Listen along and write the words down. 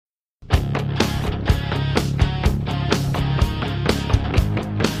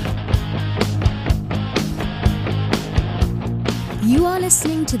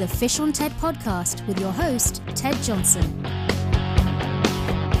listening to the Fish on Ted podcast with your host, Ted Johnson.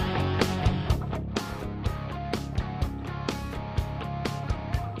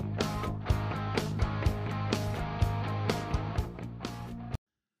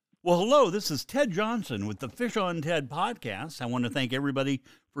 Well, hello, this is Ted Johnson with the Fish on Ted podcast. I want to thank everybody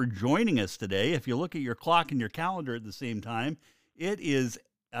for joining us today. If you look at your clock and your calendar at the same time, it is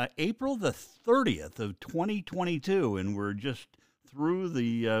April the 30th of 2022, and we're just through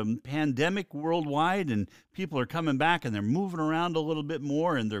the pandemic worldwide, and people are coming back, and they're moving around a little bit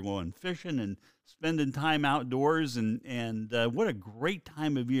more, and they're going fishing and spending time outdoors, and what a great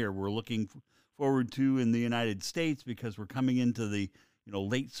time of year we're looking forward to in the United States, because we're coming into the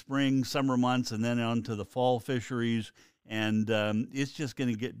late spring, summer months, and then on to the fall fisheries. And it's just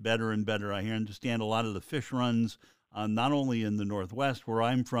going to get better and better. I understand a lot of the fish runs, not only in the Northwest where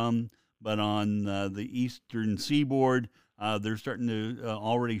I'm from, but on the eastern seaboard. They're starting to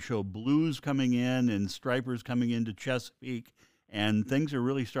already show blues coming in and stripers coming into Chesapeake, and things are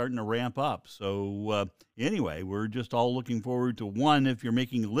really starting to ramp up. So anyway, we're just all looking forward to, one, if you're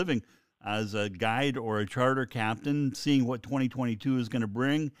making a living as a guide or a charter captain, seeing what 2022 is going to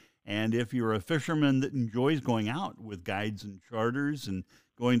bring. And if you're a fisherman that enjoys going out with guides and charters and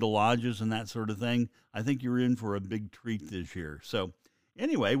going to lodges and that sort of thing, I think you're in for a big treat this year. So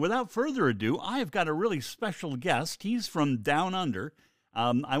anyway, without further ado, I've got a really special guest. He's from down under.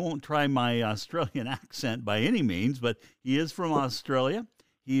 I won't try my Australian accent by any means, but he is from Australia.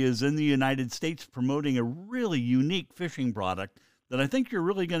 He is in the United States promoting a really unique fishing product that I think you're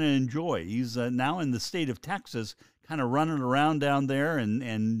really going to enjoy. He's now in the state of Texas, kind of running around down there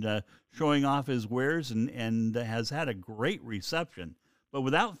and showing off his wares, and has had a great reception. But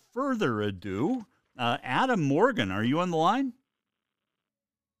without further ado, Adam Morgan, are you on the line?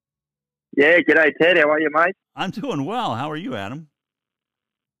 Yeah, g'day Ted, how are you, mate? I'm doing well. How are you, Adam?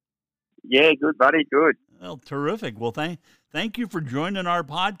 Yeah, good, buddy, good. Well, terrific. Well, thank you for joining our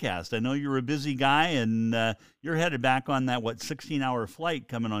podcast. I know you're a busy guy, and you're headed back on that 16-hour flight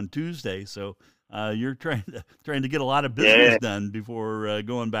coming on Tuesday. So you're trying to get a lot of business done before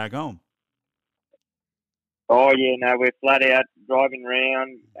going back home. Oh yeah, no, we're flat out driving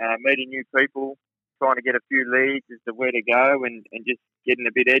around, meeting new people, trying to get a few leads as to where to go, and just getting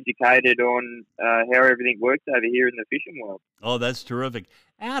a bit educated on how everything works over here in the fishing world. Oh, that's terrific,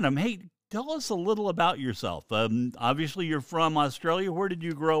 Adam. Hey, tell us a little about yourself. Obviously, you're from Australia. Where did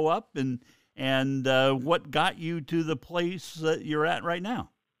you grow up, and what got you to the place that you're at right now?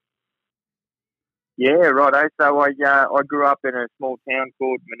 Yeah, right. So I grew up in a small town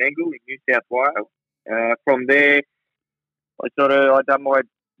called Menangle in New South Wales. From there, I done my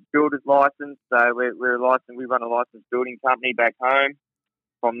builder's license. So we're licensed. We run a licensed building company back home.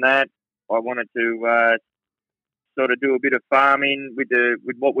 From that, I wanted to do a bit of farming with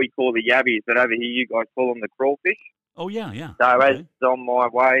what we call the yabbies, but over here you guys call them the crawfish. Oh yeah, yeah. So okay. as on my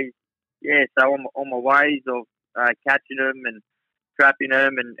ways, on my ways of catching them and trapping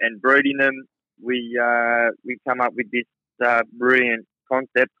them and breeding them, we come up with this brilliant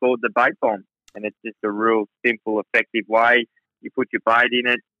concept called the bait bomb, and it's just a real simple, effective way. You put your bait in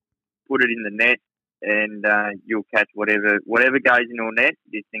it, put it in the net, and you'll catch whatever goes in your net.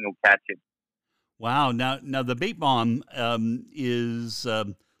 This thing will catch it. Wow! Now the bait bomb is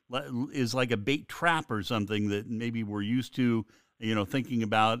like a bait trap or something that maybe we're used to, thinking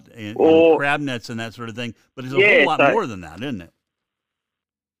about and crab nets and that sort of thing. But it's a whole lot more than that, isn't it?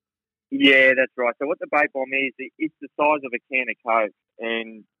 Yeah, that's right. So what the bait bomb is, it's the size of a can of Coke,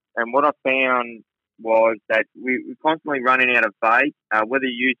 and what I found was that we're constantly running out of bait, whether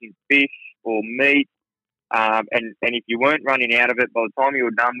you're using fish or meat, and if you weren't running out of it, by the time you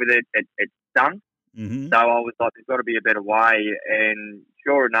were done with it, it's done. Mm-hmm. So I was like, there's got to be a better way, and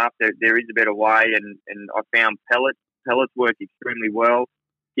sure enough, there is a better way, and I found pellets. Pellets work extremely well,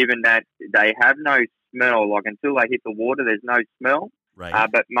 given that they have no smell. Like until they hit the water, there's no smell.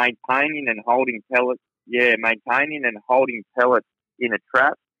 Right. But maintaining and holding pellets in a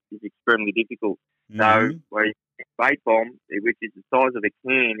trap is extremely difficult. Mm-hmm. So whereas bait bomb, which is the size of a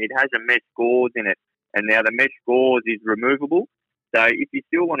can, it has a mesh gauze in it, and now the mesh gauze is removable. So if you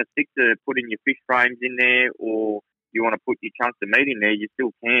still want to stick to putting your fish frames in there, or you want to put your chunks of meat in there, you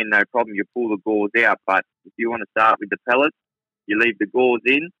still can, no problem. You pull the gauze out. But if you want to start with the pellets, you leave the gauze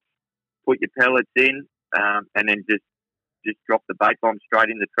in, put your pellets in, and then just drop the bait bomb straight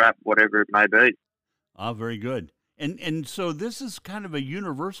in the trap, whatever it may be. Ah, very good. And so this is kind of a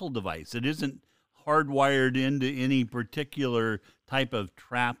universal device. It isn't hardwired into any particular type of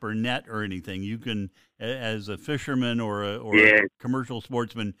trap or net or anything. You can, as a fisherman or a commercial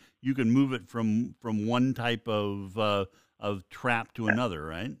sportsman, you can move it from one type of of trap to another,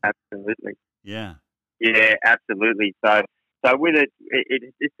 right? Absolutely. Yeah. Yeah, absolutely. So with it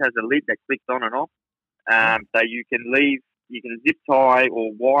just has a lid that clicks on and off. So you can zip tie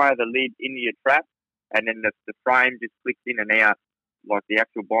or wire the lid into your trap, and then the frame just clicks in and out like the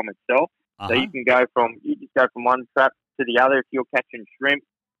actual bomb itself. So you just go from one trap to the other. If you're catching shrimp,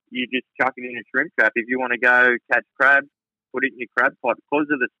 you just chuck it in a shrimp trap. If you want to go catch crab, put it in your crab pot. Because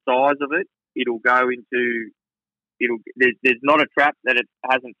of the size of it, there's not a trap that it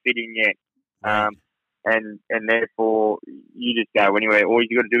hasn't fit in yet. Right. And therefore you just go anywhere. All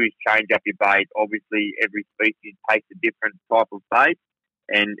you got to do is change up your bait. Obviously, every species takes a different type of bait,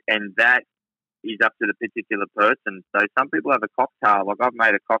 and that is up to the particular person. So some people have a cocktail. Like I've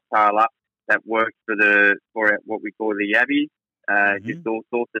made a cocktail up that works for what we call the yabbies. Just all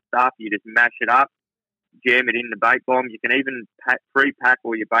sorts of stuff. You just mash it up, jam it in the bait bomb. You can even pre-pack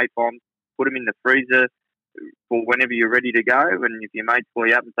all your bait bombs, put them in the freezer for whenever you're ready to go. And if your mates call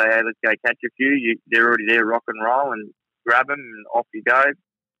you up and say, hey, let's go catch a few, they're already there, rock and roll, and grab them and off you go.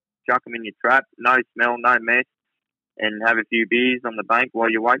 Chuck them in your trap, no smell, no mess, and have a few beers on the bank while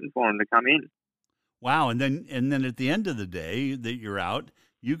you're waiting for them to come in. Wow. And then at the end of the day that you're out,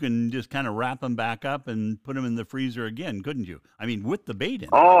 you can just kind of wrap them back up and put them in the freezer again, couldn't you? I mean, with the bait in.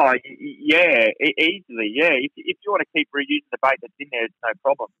 Oh, yeah, easily, yeah. If you want to keep reusing the bait that's in there, it's no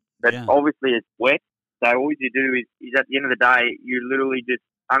problem. But obviously it's wet, so all you do is at the end of the day, you literally just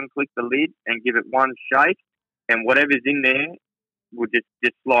unclick the lid and give it one shake, and whatever's in there will just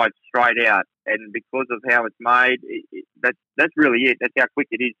slide straight out. And because of how it's made, that's really it. That's how quick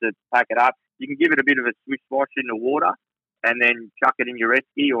it is to pack it up. You can give it a bit of a swish wash in the water, and then chuck it in your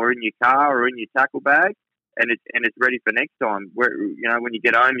esky or in your car or in your tackle bag, and it's ready for next time. Where when you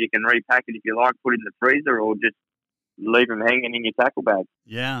get home, you can repack it if you like, put it in the freezer, or just leave them hanging in your tackle bag.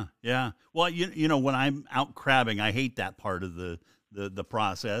 Yeah, yeah. Well, when I'm out crabbing, I hate that part of the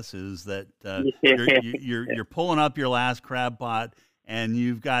process. Is that you're pulling up your last crab pot, and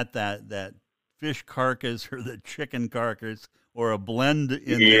you've got that fish carcass or the chicken carcass or a blend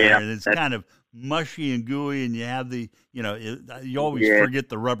in there, and it's kind of mushy and gooey, and you have you always forget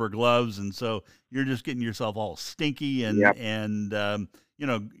the rubber gloves, and so you're just getting yourself all stinky, and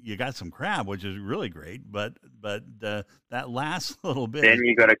you got some crab, which is really great, but that last little bit, then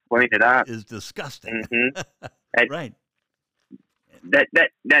you got to clean it up, is disgusting. Right. That's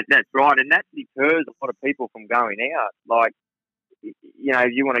right, and that deters a lot of people from going out. Like, if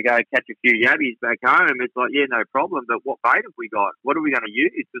you want to go catch a few yabbies back home, it's like, yeah, no problem, but what bait have we got? What are we going to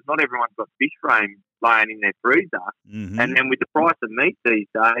use? Because not everyone's got fish frames laying in their freezer. And then with the price of meat these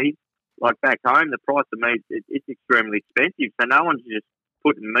days, like back home, the price of meat, it's extremely expensive. So no one's just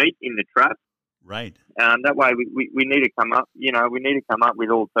putting meat in the trap. Right. That way we need to come up, we need to come up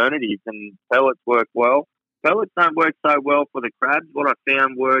with alternatives, and pellets work well. Pellets don't work so well for the crabs. What I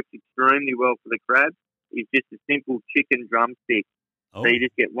found works extremely well for the crabs is just a simple chicken drumstick. So you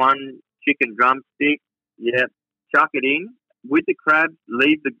just get one chicken drumstick, chuck it in. With the crabs,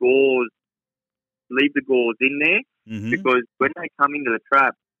 leave the gauze in there, because when they come into the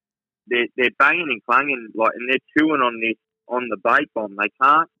trap, they're banging and clanging, and they're chewing on the bait bomb. They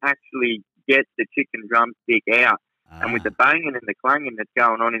can't actually get the chicken drumstick out. And with the banging and the clanging that's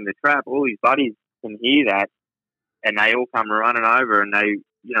going on in the trap, all his buddies can hear that, and they all come running over, and they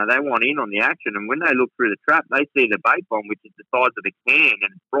want in on the action. And when they look through the trap, they see the bait bomb, which is the size of a can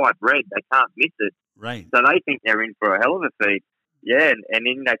and it's bright red. They can't miss it. Right. So they think they're in for a hell of a feed. Yeah, and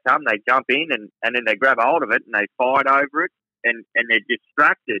in they come, they jump in, and then they grab hold of it, and they fight over it, and they're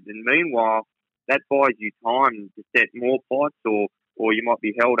distracted. And meanwhile, that buys you time to set more pots, or you might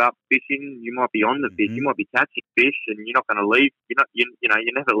be held up fishing. You might be on the fish. You might be catching fish, and you're not going to leave. You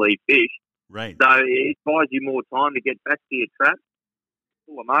never leave fish. Right. So it buys you more time to get back to your trap,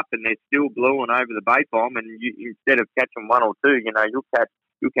 pull them up, and they're still gluing over the bait bomb. And instead of catching one or two, you'll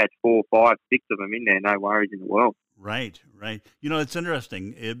catch 4, 5, 6 of them in there. No worries in the world. Right, right. It's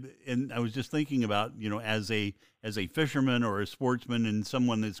interesting, and I was just thinking about as a fisherman or a sportsman, and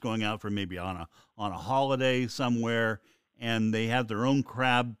someone that's going out for maybe on a holiday somewhere, and they have their own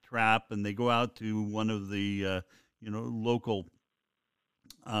crab trap, and they go out to one of the local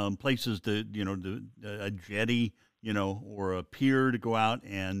places to a jetty, or a pier to go out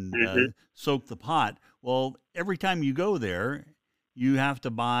and soak the pot. Well, every time you go there, you have to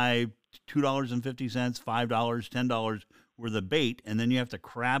buy $2.50, $5, $10 worth of bait, and then you have to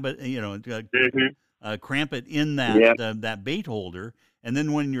crab it, cramp it in that bait holder. And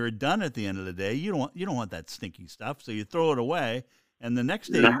then when you're done at the end of the day, you don't want that stinky stuff, so you throw it away. And the next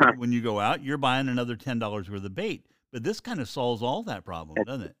day when you go out, you're buying another $10 worth of bait. But this kind of solves all that problem,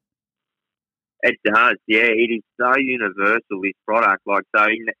 doesn't it? It does, yeah. It is so universal, this product. Like, so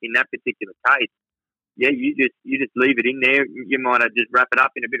in that particular case, yeah, you just leave it in there. You might just wrap it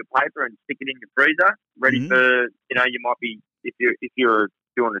up in a bit of paper and stick it in your freezer, ready Mhm. for, you might be, if you're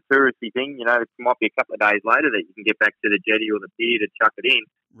doing a touristy thing, it might be a couple of days later that you can get back to the jetty or the pier to chuck it in,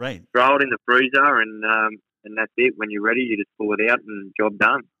 Right. throw it in the freezer, and that's it. When you're ready, you just pull it out and job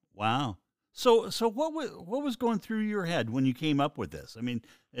done. Wow. So what was going through your head when you came up with this? I mean,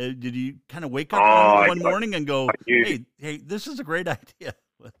 did you kind of wake up Oh, one morning and go, I knew. hey, this is a great idea?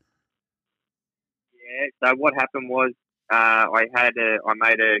 Yeah. So what happened was, I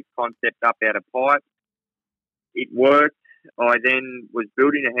made a concept up out of pipe. It worked. I then was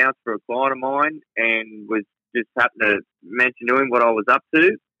building a house for a client of mine and was just happened to mention to him what I was up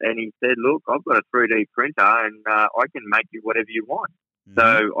to. And he said, look, I've got a 3D printer and I can make you whatever you want. Mhm.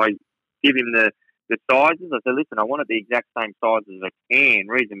 So I give him the sizes. I said, listen, I want it the exact same size as I can.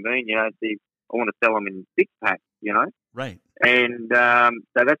 Reason being, I want to sell them in 6-packs, Right. And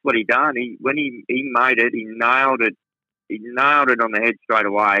so that's what he done. When he made it, he nailed it. He nailed it on the head straight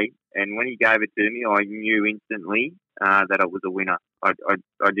away. And when he gave it to me, I knew instantly that it was a winner. I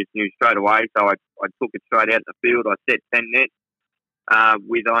just knew straight away. So I took it straight out in the field. I set 10 nets. I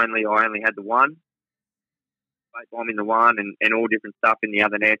only had the one, bait bomb in the one, and all different stuff in the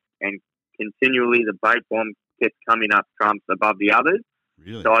other net. And continually, the bait bomb kept coming up trumps above the others.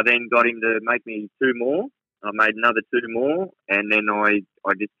 Really? So I then got him to make me 2 more. I made another 2 more, and then I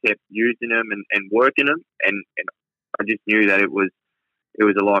just kept using them and working them, and I just knew that it was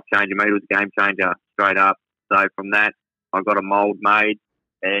a life changer, mate. It was a game changer straight up. So from that, I got a mold made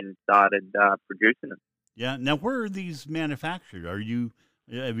and started producing them. Yeah. Now, where are these manufactured? Have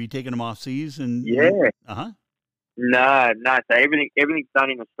you taken them off seas and? Yeah. Uh-huh. No. So everything's done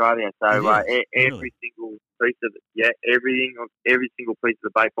in Australia. So It is? every single piece of it, yeah, every single piece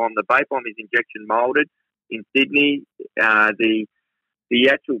of the bait bomb. The bait bomb is injection molded in Sydney. The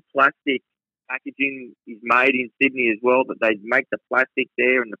actual plastic packaging is made in Sydney as well, but they make the plastic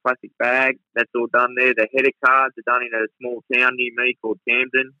there and the plastic bag. That's all done there. The header cards are done in a small town near me called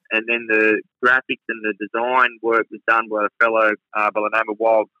Camden, and then the graphics and the design work was done by a fellow by the name of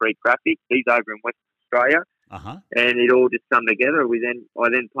Wild Creek Graphics. He's over in Western Australia. Uh-huh. And it all just come together. I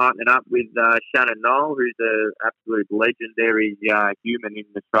then partnered up with Shannon Knoll, who's an absolute legendary human in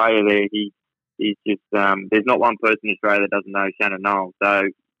Australia. There, he's just there's not one person in Australia that doesn't know Shannon Knoll. So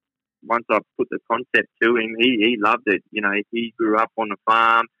once I put the concept to him, he loved it. He grew up on a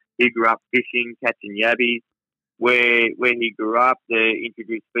farm. He grew up fishing, catching yabbies. Where he grew up, the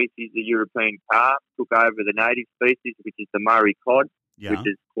introduced species, the European carp, took over the native species, which is the Murray cod, Yeah. which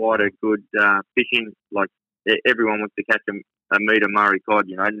is quite a good fishing. Like everyone wants to catch a meter Murray cod,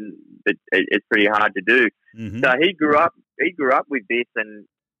 but it's pretty hard to do. Mm-hmm. So he grew up with this, and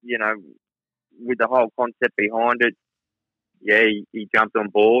with the whole concept behind it. Yeah, he jumped on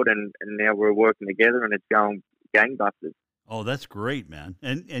board, and now we're working together, and it's going gangbusters. Oh, that's great, man.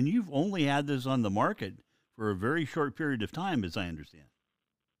 And you've only had this on the market for a very short period of time, as I understand.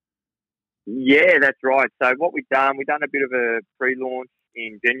 Yeah, that's right. So what we've done a bit of a pre-launch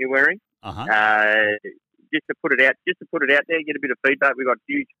in January. Uh-huh. Just to put it out there, get a bit of feedback. We got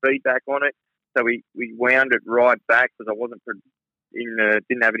huge feedback on it, so we wound it right back because I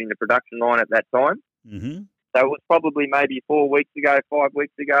didn't have it in the production line at that time. Mm-hmm. So it was probably maybe 5 weeks ago,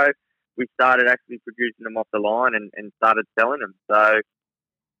 we started actually producing them off the line and started selling them.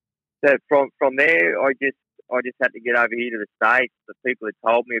 So from there, I just had to get over here to the States. The people had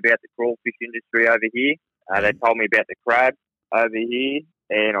told me about the crawfish industry over here. They told me about the crab over here,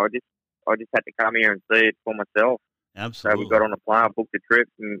 and I just had to come here and see it for myself. Absolutely. So we got on a plane, I booked a trip,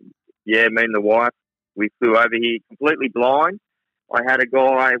 and yeah, me and the wife, we flew over here completely blind. I had a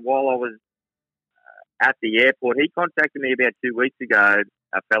guy while I was at the airport. He contacted me about 2 weeks ago,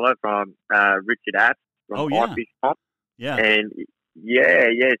 a fellow from Richard Apps from iFish Comp. Yeah. And yeah.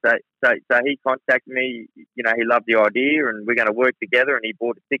 So he contacted me. He loved the idea, and we're going to work together. And he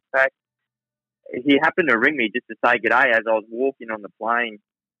bought a 6-pack. He happened to ring me just to say good day as I was walking on the plane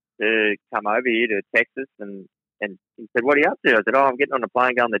to come over here to Texas, and he said, "What are you up to?" I said, "Oh, I'm getting on the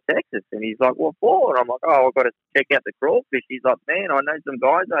plane going to Texas." And he's like, "What for?" And I'm like, "Oh, I've got to check out the crawfish." He's like, "Man, I know some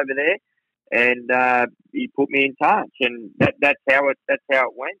guys over there," and he put me in touch, and that's how it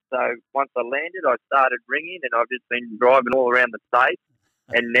went. So once I landed, I started ringing, and I've just been driving all around the state,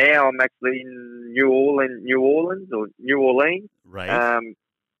 and now I'm actually in New Orleans, Right.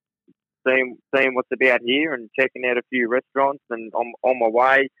 Seeing what's about here and checking out a few restaurants, and on my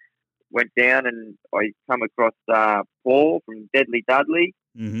way, went down and I come across Paul from Deadly Dudley,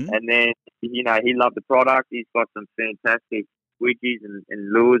 Mm-hmm. and then he loved the product. He's got some fantastic squidgies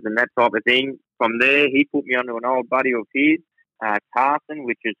and lures and that type of thing. from there, he put me onto an old buddy of his, Carson,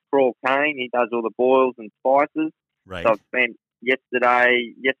 which is Crawl Cane. He does all the boils and spices. Right. So I've spent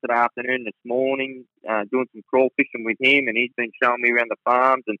yesterday afternoon, this morning, doing some crawl fishing with him, and he's been showing me around the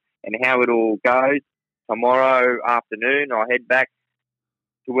farms and how it all goes. Tomorrow afternoon, I'll head back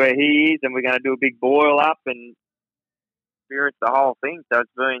to where he is, and we're going to do a big boil up and experience the whole thing. So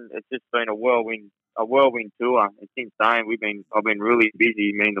it's just been a whirlwind tour. It's insane. I've been really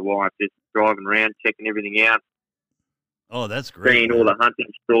busy, me and the wife, just driving around, checking everything out. Oh, that's great. Seeing all the hunting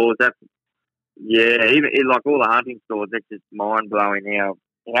stores. Even like all the hunting stores, it's just mind blowing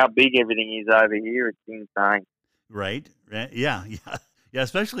how big everything is over here. It's insane. Right. Yeah.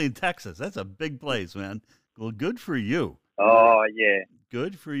 Especially in Texas. That's a big place, man. Well, good for you. Oh yeah.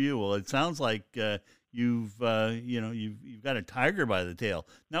 Good for you. Well, it sounds like you've got a tiger by the tail.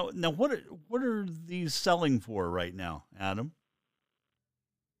 Now, what are these selling for right now, Adam?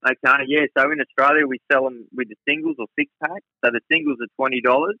 Okay, yeah. So in Australia, we sell them with the singles or six pack. So the singles are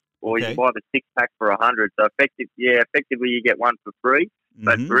 $20, or you buy the six pack for $100. So effectively you get one for free.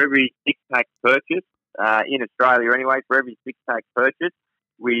 But for every six pack purchase in Australia, anyway, for every six pack purchase,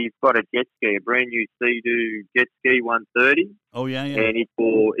 we've got a jet ski, a brand new Sea-Doo jet ski 130. Oh yeah. And it's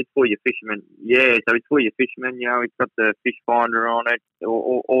for your fishermen. Yeah, so it's for your fishermen. You know, it's got the fish finder on it,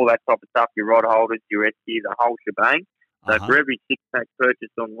 all that type of stuff. Your rod holders, your esky, the whole shebang. So for every six-pack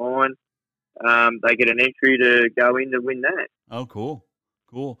purchase online, they get an entry to go in to win that. Oh, cool.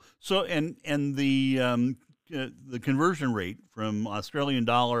 So, and the conversion rate from Australian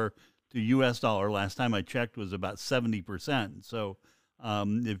dollar to U.S. dollar last time I checked was about 70%. So,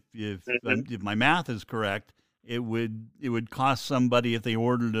 if my math is correct, it would cost somebody, if they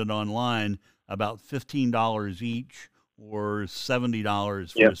ordered it online, about $15 each, or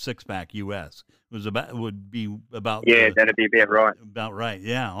 $70 for a six-pack U.S. Would be about that'd be about right. About right,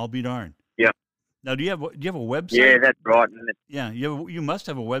 yeah. I'll be darned. Yeah. Now, do you have a website? Yeah, that's right. Yeah, you must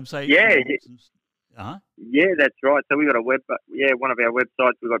have a website. Yeah. Yeah, that's right. So we got a one of our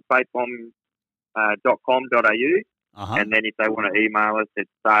websites. We've got baitbomb.com.au. And then if they want to email us,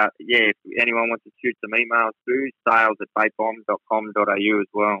 it's if anyone wants to shoot some emails through, sales@baitbomb.com.au as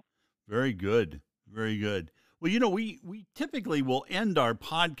well. Very good. Very good. Well, you know, we typically will end our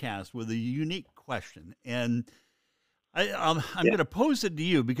podcast with a unique question, and I'm going to pose it to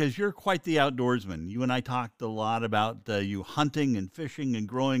you because you're quite the outdoorsman. You and I talked a lot about you hunting and fishing and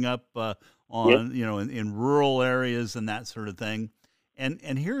growing up in rural areas and that sort of thing.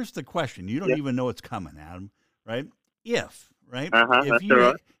 And here's the question: you don't even know it's coming, Adam, right? If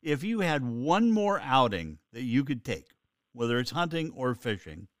you had one more outing that you could take, whether it's hunting or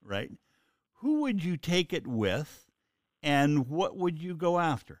fishing, right? Who would you take it with, and what would you go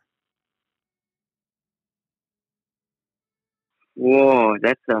after? Whoa,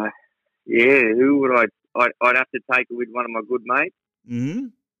 that's who would I'd have to take it with one of my good mates. Mm-hmm.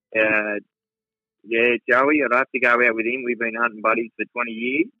 Joey. I'd have to go out with him. We've been hunting buddies for 20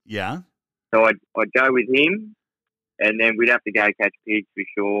 years. Yeah. So I'd go with him, and then we'd have to go catch pigs for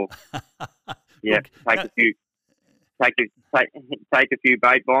sure. Yeah, take a few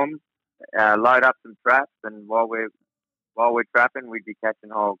bait bombs. Load up some traps, and while we're trapping, we'd be catching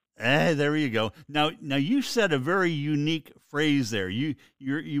hogs. There you go. Now you said a very unique phrase there. You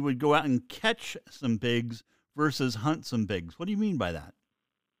would go out and catch some pigs versus hunt some pigs. What do you mean by that?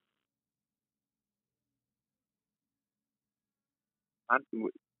 I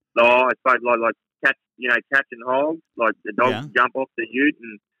suppose like catching hogs. Like the dogs jump off the ute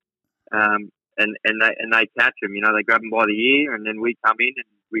and they catch them. You know, they grab them by the ear, and then we come in and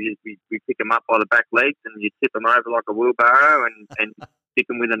we pick them up by the back legs, and you tip them over like a wheelbarrow and stick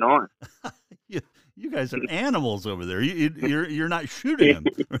them with a knife. You guys are animals over there. You're not shooting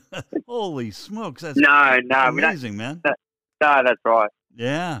them. Holy smokes! That's amazing, man. No, that's right.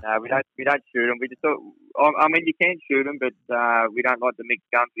 Yeah. No, we don't shoot them. We just I mean, you can shoot them, but we don't like to mix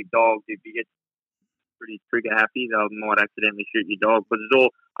guns with dogs. If you get pretty trigger happy, they might accidentally shoot your dog. But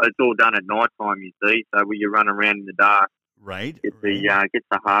it's all done at night time, you see. So when you run around in the dark, right, gets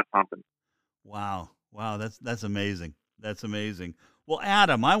the heart pumping. Wow, that's amazing. That's amazing. Well,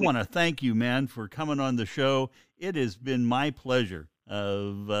 Adam, I want to thank you, man, for coming on the show. It has been my pleasure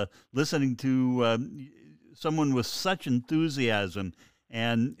of listening to someone with such enthusiasm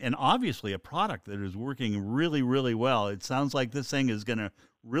and obviously a product that is working really, really well. It sounds like this thing is going to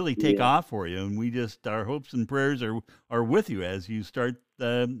really take off for you, and our hopes and prayers are with you as you start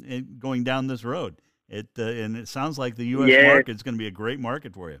going down this road. And it sounds like the U.S. market is going to be a great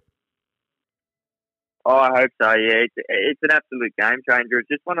market for you. Oh, I hope so. Yeah, it's an absolute game changer. It's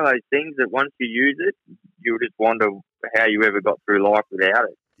just one of those things that once you use it, you'll just wonder how you ever got through life without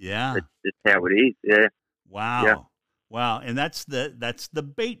it. Yeah. That's just how it is. Yeah. Wow. Yeah. Wow. And that's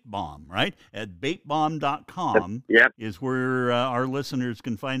the Bait Bomb, right? At baitbomb.com Yeah. is where our listeners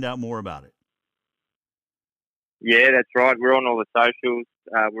can find out more about it. Yeah, that's right. We're on all the socials.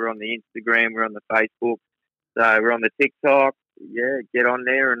 We're on the Instagram. We're on the Facebook. So we're on the TikTok. Yeah, get on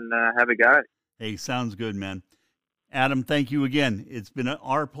there and have a go. Hey, sounds good, man. Adam, thank you again. It's been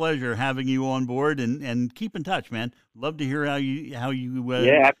our pleasure having you on board, and keep in touch, man. Love to hear how you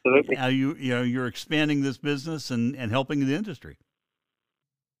Yeah, absolutely. how you're expanding this business and helping the industry.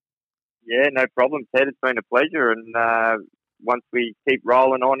 Yeah, no problem, Ted. It's been a pleasure, and once we keep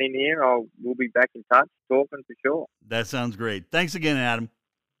rolling on in here, we'll be back in touch talking for sure. That sounds great. Thanks again, Adam.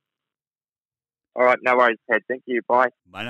 All right, no worries, Ted. Thank you. Bye. Bye now.